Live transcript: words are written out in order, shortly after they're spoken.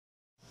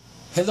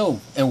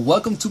Hello and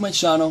welcome to my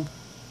channel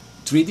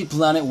 3D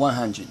Planet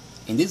 100.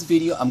 In this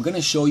video I'm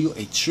gonna show you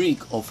a trick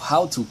of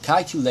how to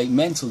calculate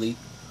mentally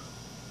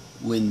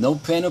with no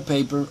pen or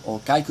paper or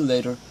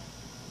calculator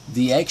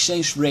the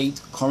exchange rate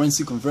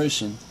currency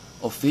conversion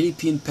of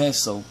Philippine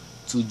peso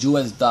to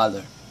US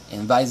dollar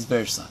and vice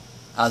versa.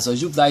 As of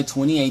July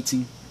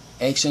 2018,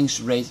 exchange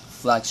rate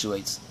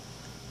fluctuates.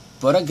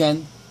 But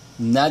again,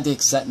 not the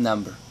exact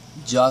number,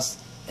 just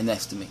an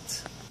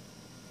estimate.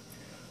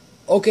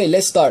 Okay,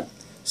 let's start.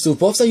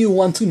 Suppose that you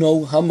want to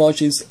know how much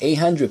is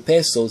 800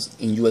 pesos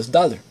in US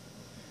dollar.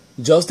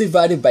 Just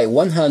divide it by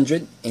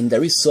 100 and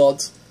the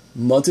result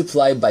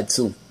multiply by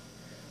 2.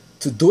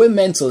 To do it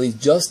mentally,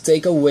 just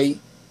take away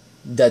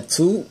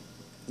the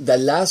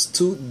last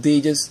two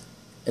digits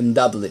and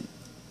double it.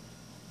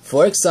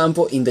 For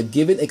example, in the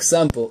given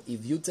example,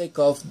 if you take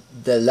off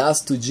the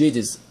last two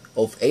digits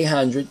of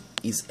 800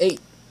 is 8.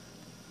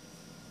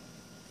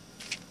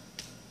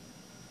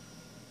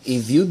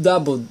 If you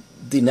double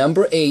the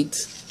number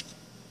 8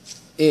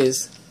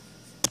 is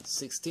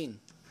 16.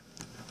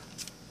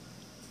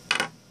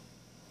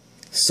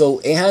 So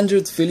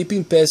 800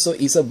 Philippine peso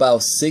is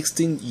about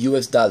 16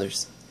 US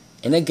dollars.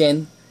 And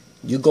again,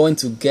 you're going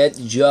to get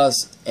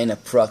just an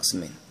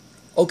approximate.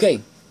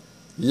 Okay,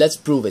 let's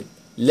prove it.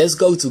 Let's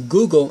go to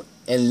Google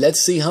and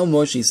let's see how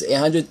much is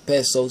 800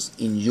 pesos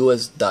in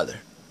US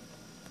dollar.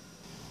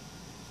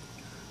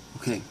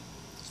 Okay,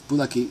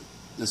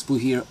 let's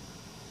put here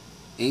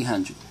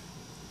 800.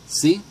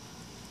 See?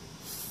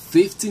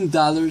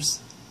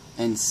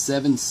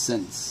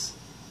 $15.07.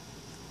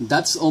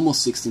 That's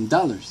almost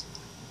 $16.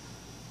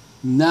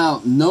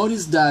 Now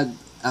notice that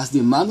as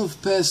the amount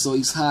of peso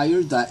is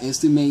higher, the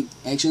estimate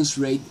exchange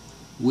rate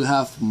will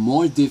have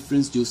more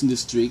difference using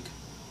this trick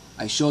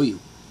I show you.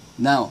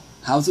 Now,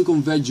 how to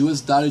convert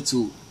US dollar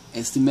to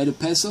estimated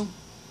peso?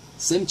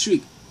 Same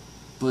trick,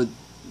 but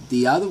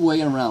the other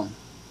way around.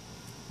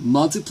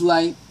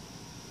 Multiply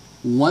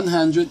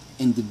 100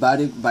 and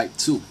divide it by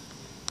 2.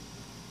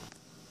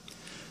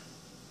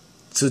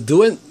 To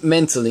do it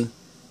mentally,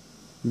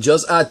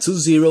 just add 2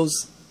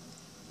 zeros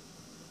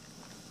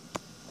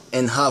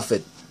and half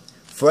it.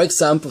 For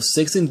example,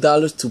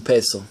 $16 to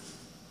peso.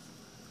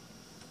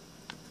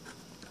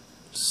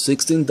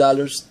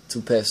 $16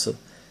 to peso.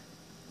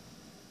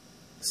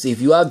 See,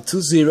 if you add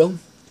 2 zeros,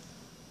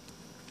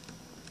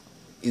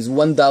 is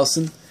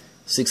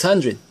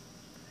 1,600.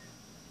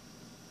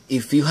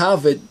 If you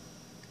have it,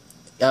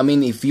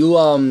 if you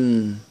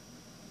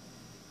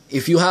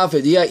have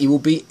it, yeah, it will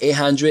be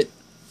 800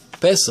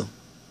 peso.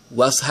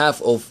 What's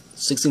half of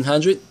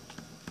 1600?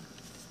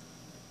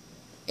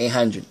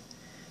 800.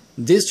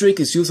 This trick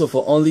is useful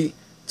for only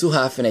to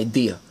have an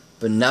idea,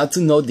 but not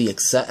to know the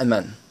exact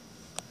amount.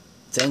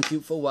 Thank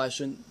you for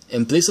watching,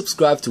 and please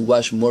subscribe to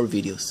watch more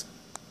videos.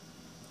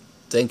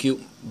 Thank you.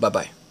 Bye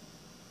bye.